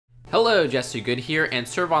Hello, Jesse Good here, and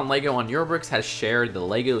Serve on Lego on Eurobricks has shared the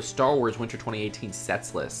LEGO Star Wars Winter 2018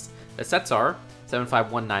 sets list. The sets are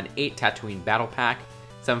 75198 Tatooine Battle Pack,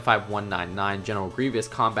 75199 General Grievous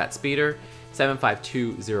Combat Speeder,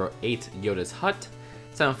 75208 Yoda's Hut,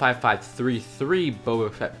 75533 Boba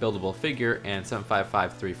Fett Buildable Figure, and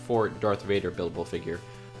 75534 Darth Vader Buildable Figure.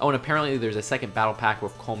 Oh, and apparently there's a second battle pack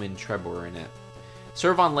with Coleman Trebor in it.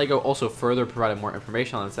 Serve on Lego also further provided more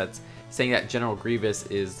information on the sets, saying that General Grievous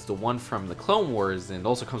is the one from the Clone Wars and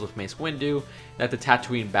also comes with Mace Windu, that the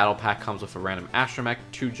Tatooine Battle Pack comes with a random astromech,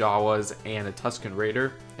 2 Jawas, and a Tusken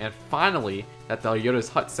Raider, and finally, that the Yoda's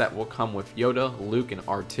Hut set will come with Yoda, Luke, and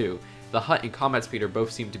R2. The Hut and Combat Speeder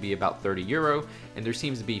both seem to be about €30, and there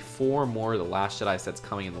seems to be 4 more of the Last Jedi sets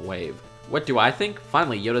coming in the wave. What do I think?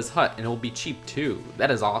 Finally, Yoda's Hut, and it will be cheap too.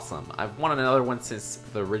 That is awesome. I've wanted another one since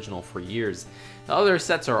the original for years. The other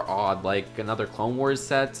sets are odd, like another Clone Wars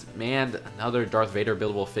set, and another Darth Vader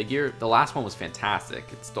buildable figure. The last one was fantastic.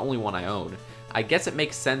 It's the only one I own. I guess it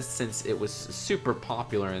makes sense since it was super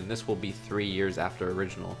popular and this will be 3 years after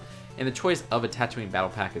original. And the choice of a Tatooine Battle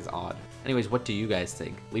Pack is odd. Anyways, what do you guys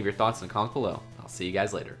think? Leave your thoughts in the comments below. I'll see you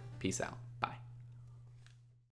guys later. Peace out.